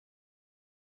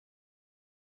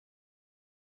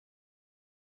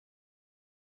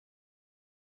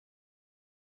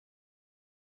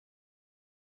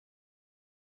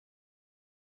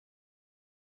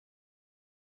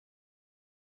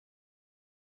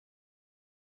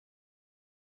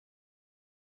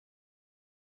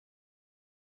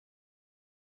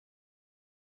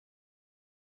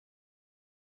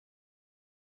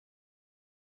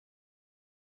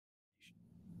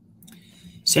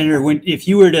Senator, if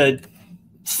you were to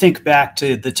think back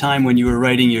to the time when you were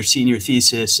writing your senior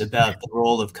thesis about the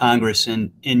role of Congress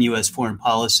in U.S. foreign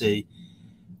policy,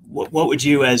 what would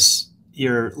you, as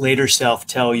your later self,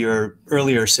 tell your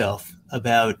earlier self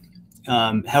about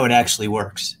how it actually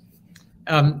works?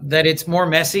 That it's more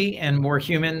messy and more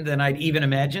human than I'd even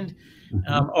imagined.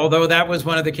 Although that was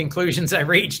one of the conclusions I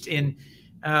reached in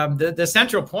the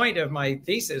central point of my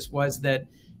thesis was that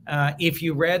if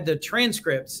you read the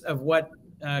transcripts of what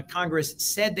Congress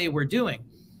said they were doing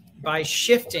by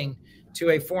shifting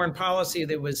to a foreign policy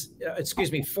that was,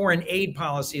 foreign aid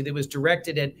policy that was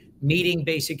directed at meeting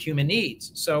basic human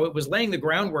needs. So it was laying the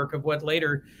groundwork of what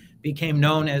later became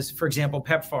known as, for example,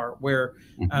 PEPFAR, where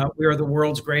we are the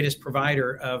world's greatest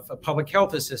provider of public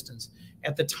health assistance.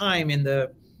 At the time in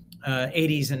the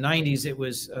 80s and 90s, it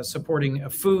was supporting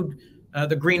food,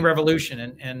 the Green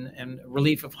Revolution and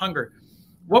relief of hunger.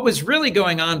 What was really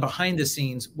going on behind the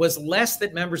scenes was less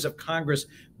that members of Congress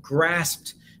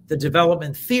grasped the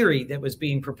development theory that was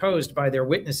being proposed by their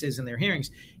witnesses in their hearings.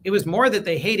 It was more that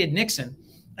they hated Nixon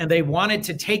and they wanted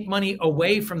to take money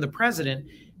away from the president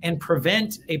and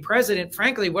prevent a president,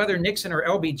 frankly, whether Nixon or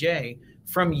LBJ,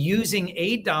 from using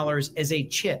aid dollars as a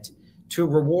chit to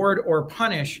reward or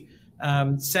punish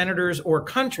senators or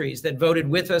countries that voted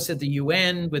with us at the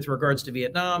UN with regards to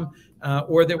Vietnam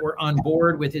or that were on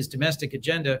board with his domestic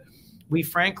agenda. We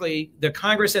frankly, the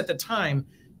Congress at the time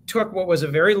took what was a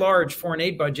very large foreign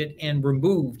aid budget and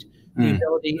removed the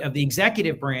ability of the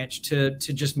executive branch to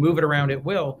just move it around at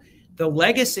will. The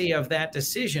legacy of that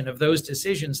decision, of those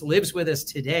decisions, lives with us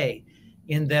today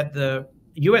in that the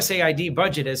USAID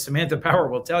budget, as Samantha Power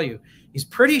will tell you, is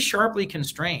pretty sharply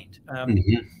constrained.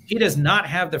 He does not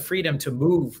have the freedom to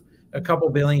move a couple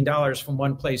 $1 billion from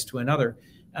one place to another.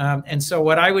 And so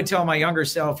what I would tell my younger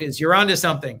self is you're onto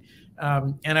something.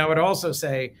 And I would also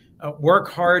say, work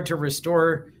hard to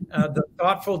restore the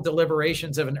thoughtful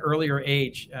deliberations of an earlier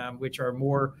age, which are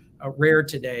more rare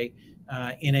today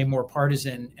in a more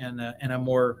partisan and a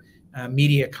more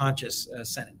media conscious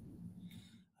Senate.